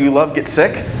why people you love get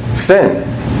sick? Sin.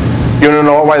 You want to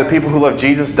know why the people who love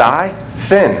Jesus die?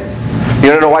 Sin. You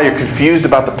want to know why you're confused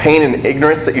about the pain and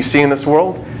ignorance that you see in this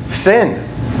world? Sin.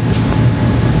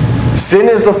 Sin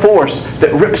is the force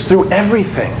that rips through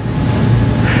everything.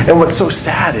 And what's so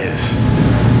sad is,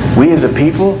 we as a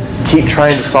people keep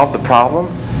trying to solve the problem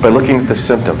by looking at the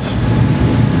symptoms.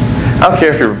 I don't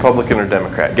care if you're Republican or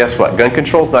Democrat. Guess what? Gun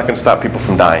control is not going to stop people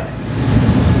from dying.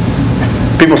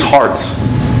 People's hearts.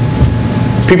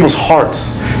 People's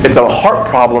hearts. It's a heart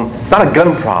problem. It's not a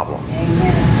gun problem.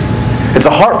 Amen. It's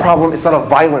a heart problem. It's not a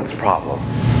violence problem.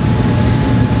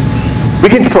 We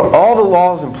can put all the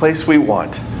laws in place we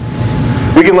want.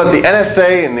 We can let the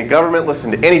NSA and the government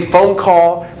listen to any phone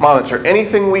call, monitor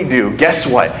anything we do. Guess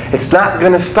what? It's not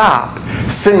going to stop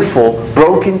sinful,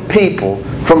 broken people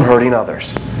from hurting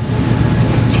others.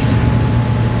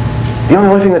 The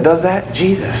only thing that does that?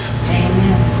 Jesus.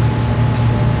 Amen.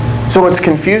 So what's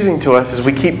confusing to us is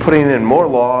we keep putting in more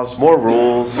laws, more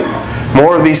rules,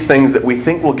 more of these things that we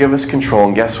think will give us control.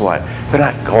 And guess what? They're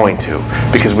not going to,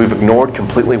 because we've ignored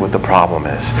completely what the problem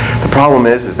is. The problem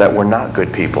is that we're not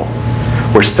good people.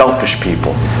 We're selfish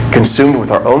people, consumed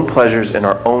with our own pleasures and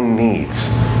our own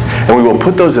needs. And we will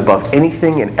put those above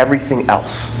anything and everything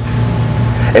else.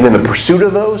 And in the pursuit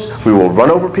of those, we will run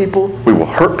over people, we will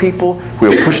hurt people, we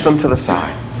will push them to the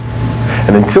side.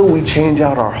 And until we change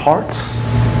out our hearts,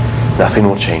 nothing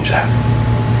will change that.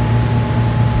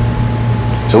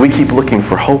 So we keep looking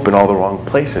for hope in all the wrong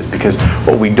places, because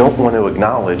what we don't want to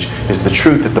acknowledge is the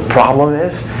truth that the problem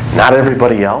is not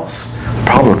everybody else. The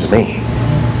problem's me.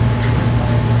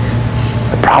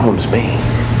 The problem's me.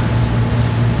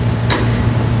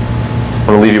 I'm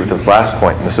going to leave you with this last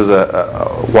point. This is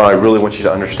one I really want you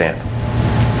to understand.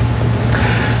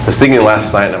 I was thinking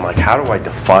last night, and I'm like, how do I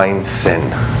define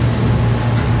sin?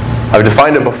 I've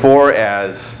defined it before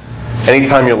as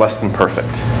anytime you're less than perfect.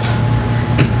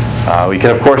 We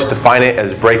can, of course, define it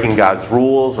as breaking God's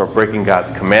rules or breaking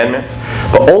God's commandments.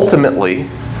 But ultimately,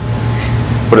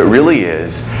 what it really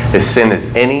is sin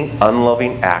is any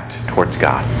unloving act towards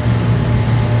God.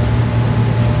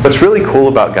 What's really cool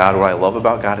about God, what I love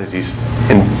about God, is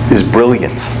His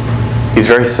brilliance. He's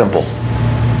very simple.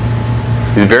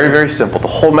 He's very, very simple. The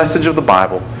whole message of the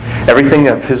Bible, everything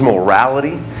of his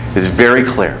morality is very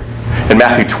clear. In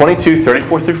Matthew 22,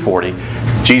 34 through 40,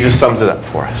 Jesus sums it up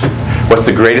for us. What's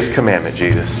the greatest commandment,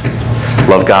 Jesus?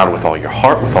 Love God with all your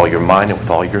heart, with all your mind, and with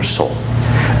all your soul.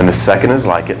 And the second is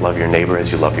like it, love your neighbor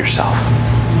as you love yourself.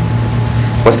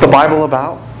 What's the Bible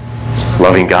about?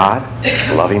 Loving God,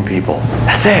 loving people.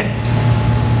 That's it.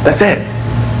 That's it.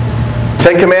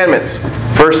 10 Commandments.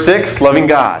 First 6, loving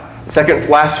God. Second,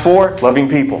 last 4, loving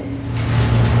people.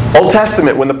 Old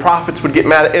Testament, when the prophets would get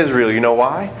mad at Israel, you know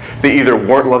why? They either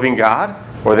weren't loving God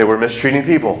or they were mistreating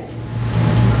people.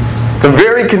 It's a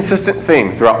very consistent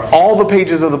theme throughout all the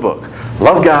pages of the book.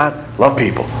 Love God, love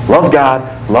people. Love God,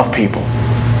 love people.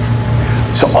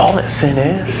 So all that sin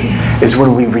is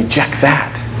when we reject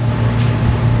that.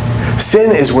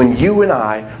 Sin is when you and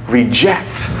I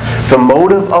reject the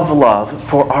motive of love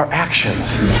for our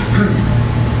actions.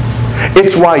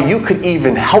 It's why you could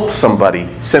even help somebody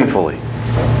sinfully.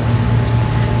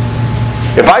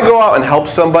 If I go out and help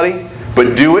somebody,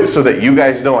 but do it so that you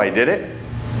guys know I did it,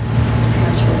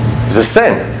 it's a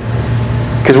sin.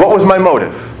 Because what was my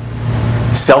motive?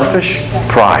 Selfish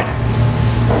pride.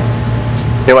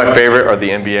 You know, my favorite are the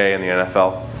NBA and the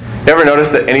NFL. You ever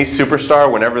notice that any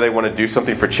superstar, whenever they want to do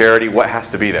something for charity, what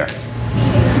has to be there?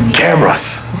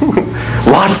 Cameras.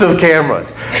 Lots of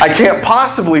cameras. I can't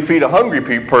possibly feed a hungry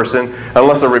person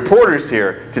unless a reporter's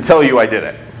here to tell you I did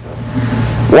it.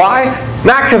 Why?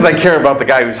 Not because I care about the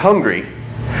guy who's hungry.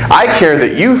 I care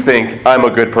that you think I'm a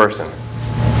good person.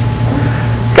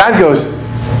 God goes,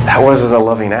 that wasn't a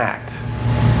loving act.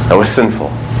 That was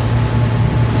sinful.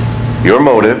 Your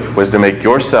motive was to make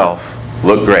yourself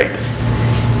look great.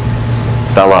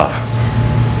 It's not love.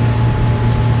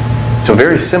 So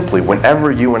very simply,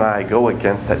 whenever you and I go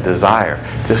against that desire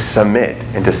to submit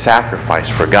and to sacrifice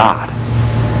for God,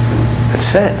 it's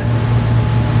sin.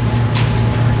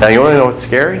 Now you want to know what's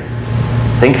scary?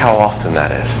 Think how often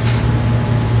that is.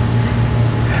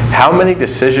 How many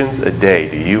decisions a day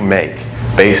do you make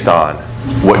based on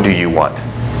what do you want?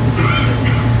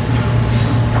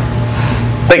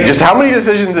 Think, just how many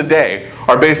decisions a day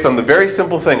are based on the very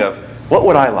simple thing of, what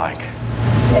would I like?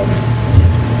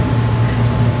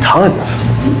 Tons.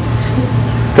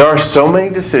 There are so many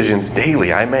decisions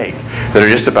daily I make that are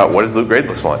just about, what does Luke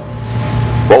Gradeless want?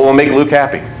 What will make Luke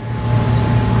happy?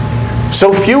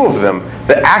 So few of them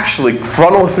that actually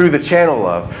funnel through the channel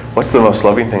of, what's the most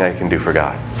loving thing I can do for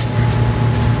God?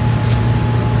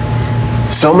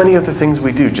 So many of the things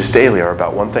we do just daily are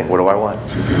about one thing. What do I want?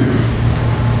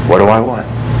 What do I want?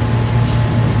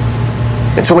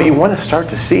 And so what you want to start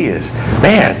to see is,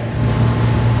 man,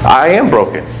 I am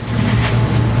broken.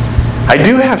 I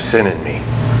do have sin in me.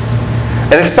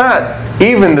 And it's not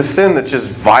even the sin that's just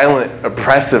violent,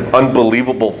 oppressive,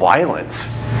 unbelievable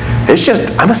violence. It's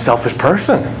just, I'm a selfish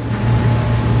person.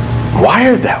 I'm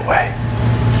wired that way.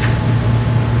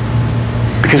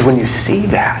 Because when you see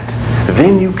that,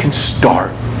 then you can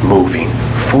start moving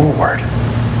forward.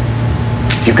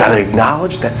 You've got to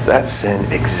acknowledge that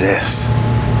sin exists.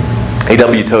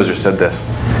 A.W. Tozer said this: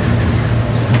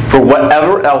 "For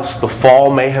whatever else the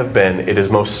fall may have been, it is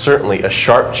most certainly a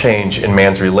sharp change in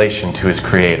man's relation to his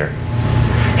Creator.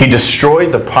 He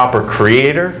destroyed the proper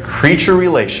creator-creature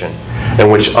relation in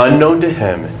which, unknown to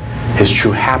him, his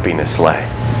true happiness lay."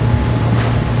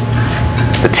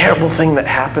 The terrible thing that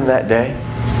happened that day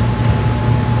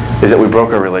is that we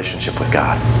broke our relationship with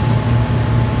God.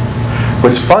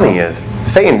 What's funny is,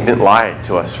 Satan didn't lie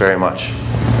to us very much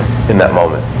in that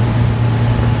moment.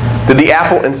 Did the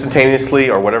apple instantaneously,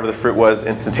 or whatever the fruit was,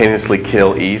 instantaneously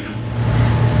kill Eve?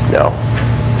 No.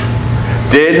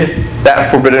 Did that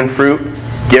forbidden fruit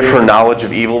give her knowledge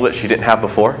of evil that she didn't have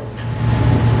before?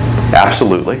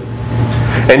 Absolutely.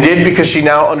 And did, because she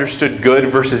now understood good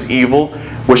versus evil,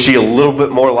 was she a little bit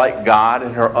more like God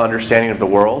in her understanding of the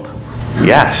world?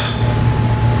 Yes.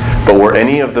 But were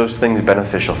any of those things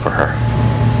beneficial for her?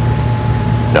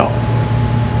 No.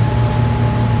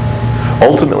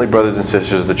 Ultimately, brothers and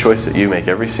sisters, the choice that you make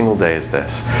every single day is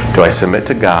this: do I submit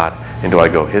to God, and do I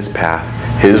go His path,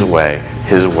 His way,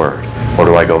 His word, or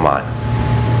do I go mine?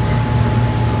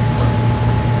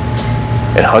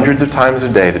 And hundreds of times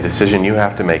a day, the decision you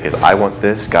have to make is, I want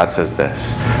this, God says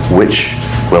this. Which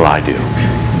will I do?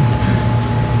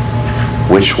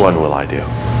 Which one will I do?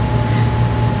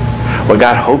 What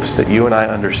God hopes that you and I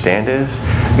understand is,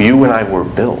 you and I were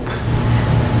built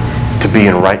to be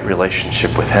in right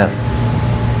relationship with Him.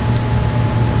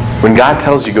 When God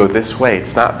tells you go this way,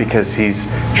 it's not because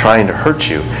He's trying to hurt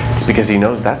you. It's because He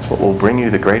knows that's what will bring you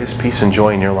the greatest peace and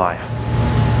joy in your life.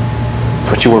 It's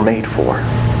what you were made for.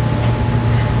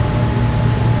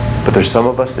 But there's some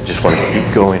of us that just want to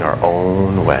keep going our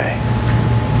own way.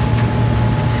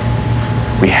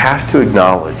 We have to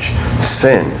acknowledge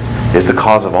sin is the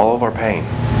cause of all of our pain.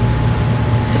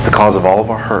 It's the cause of all of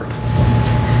our hurt.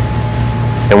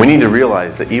 And we need to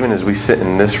realize that even as we sit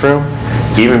in this room,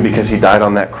 even because He died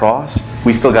on that cross,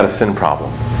 we still got a sin problem.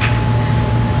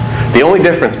 The only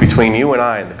difference between you and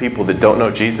I and the people that don't know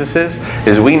Jesus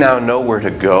is we now know where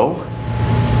to go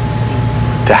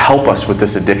to help us with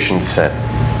this addiction to sin.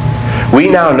 We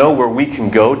now know where we can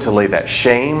go to lay that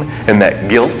shame and that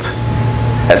guilt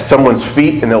at someone's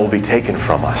feet, and that will be taken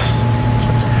from us.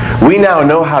 We now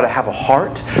know how to have a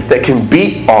heart that can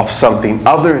beat off something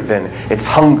other than its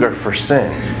hunger for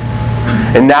sin,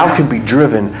 and now can be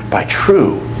driven by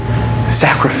true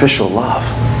sacrificial love.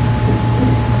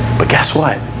 But guess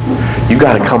what? You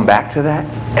got to come back to that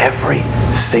every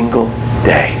single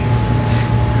day.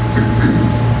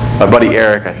 My buddy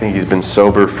Eric, I think he's been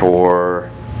sober for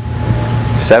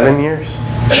 7 years.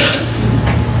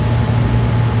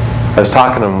 I was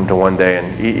talking to him one day,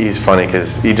 and he's funny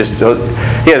because he has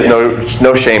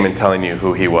no shame in telling you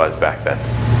who he was back then.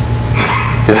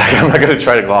 He's like, I'm not going to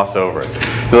try to gloss over it.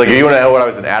 He's like, you want to know what I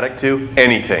was an addict to?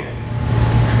 Anything.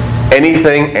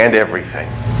 Anything and everything.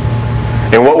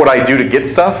 And what would I do to get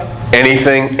stuff?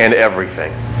 Anything and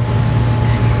everything.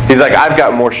 He's like, I've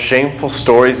got more shameful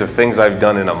stories of things I've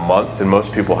done in a month than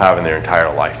most people have in their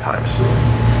entire lifetimes.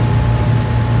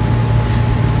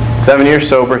 7 years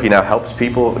sober, he now helps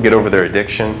people get over their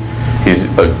addiction. He's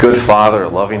a good father, a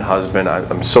loving husband.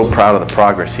 I'm so proud of the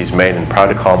progress he's made and proud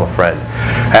to call him a friend.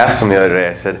 I asked him the other day,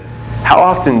 I said, how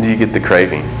often do you get the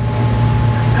craving?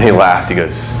 And he laughed. He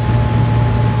goes,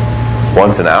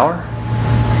 once an hour?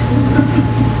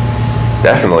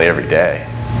 Definitely every day.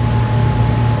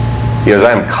 He goes,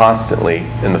 I am constantly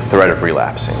in the threat of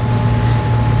relapsing.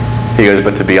 He goes,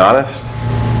 but to be honest,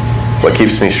 what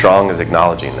keeps me strong is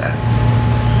acknowledging that.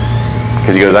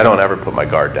 Because he goes, I don't ever put my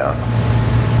guard down.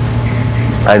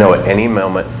 I know at any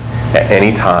moment, at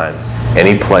any time,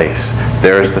 any place,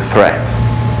 there is the threat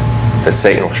that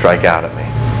Satan will strike out at me.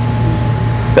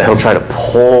 That he'll try to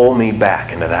pull me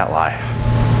back into that life.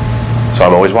 So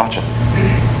I'm always watching.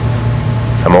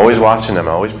 I'm always watching, I'm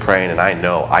always praying, and I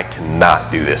know I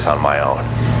cannot do this on my own.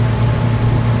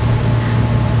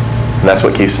 And that's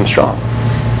what keeps him strong.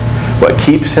 What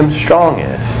keeps him strong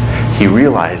is he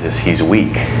realizes he's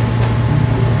weak.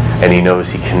 And he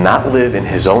knows he cannot live in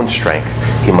his own strength.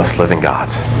 He must live in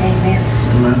God's.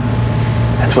 Amen.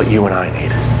 That's what you and I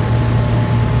need.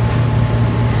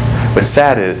 What's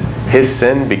sad is his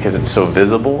sin, because it's so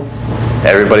visible,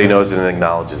 everybody knows it and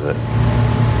acknowledges it.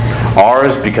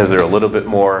 Ours, because they're a little bit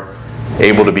more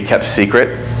able to be kept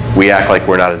secret, we act like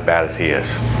we're not as bad as he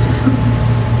is.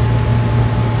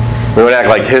 We would act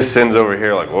like his sin's over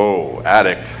here, like, whoa,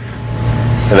 addict.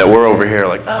 And that we're over here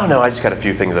like, oh no, I just got a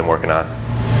few things I'm working on.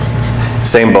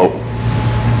 Same boat.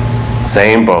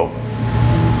 Same boat.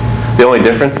 The only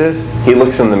difference is he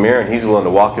looks in the mirror and he's willing to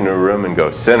walk into a room and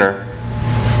go, sinner.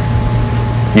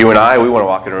 You and I, we want to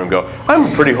walk in a room and go,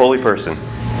 I'm a pretty holy person.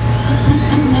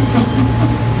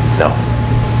 No.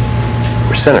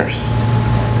 We're sinners.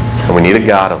 And we need a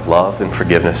God of love and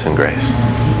forgiveness and grace.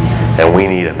 And we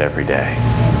need Him every day.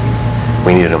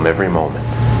 We need Him every moment.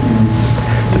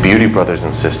 The beauty, brothers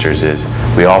and sisters, is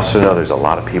we also know there's a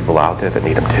lot of people out there that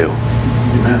need Him too.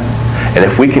 Amen. And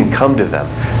if we can come to them,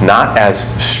 not as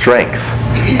strength,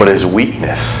 but as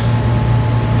weakness,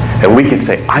 and we can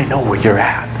say, I know where you're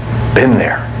at, been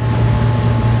there,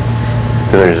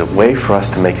 then there's a way for us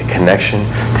to make a connection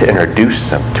to introduce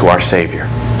them to our Savior.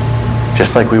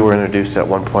 Just like we were introduced at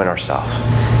one point ourselves.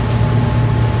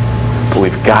 But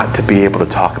we've got to be able to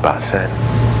talk about sin.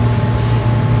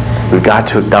 We've got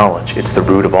to acknowledge it's the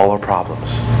root of all our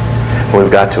problems. And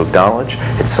we've got to acknowledge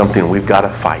it's something we've got to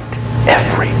fight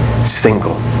every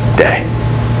single day.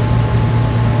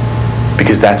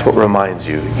 Because that's what reminds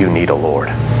you need a Lord.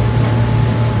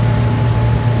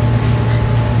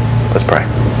 Let's pray.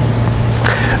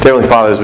 Dear Heavenly Father, as we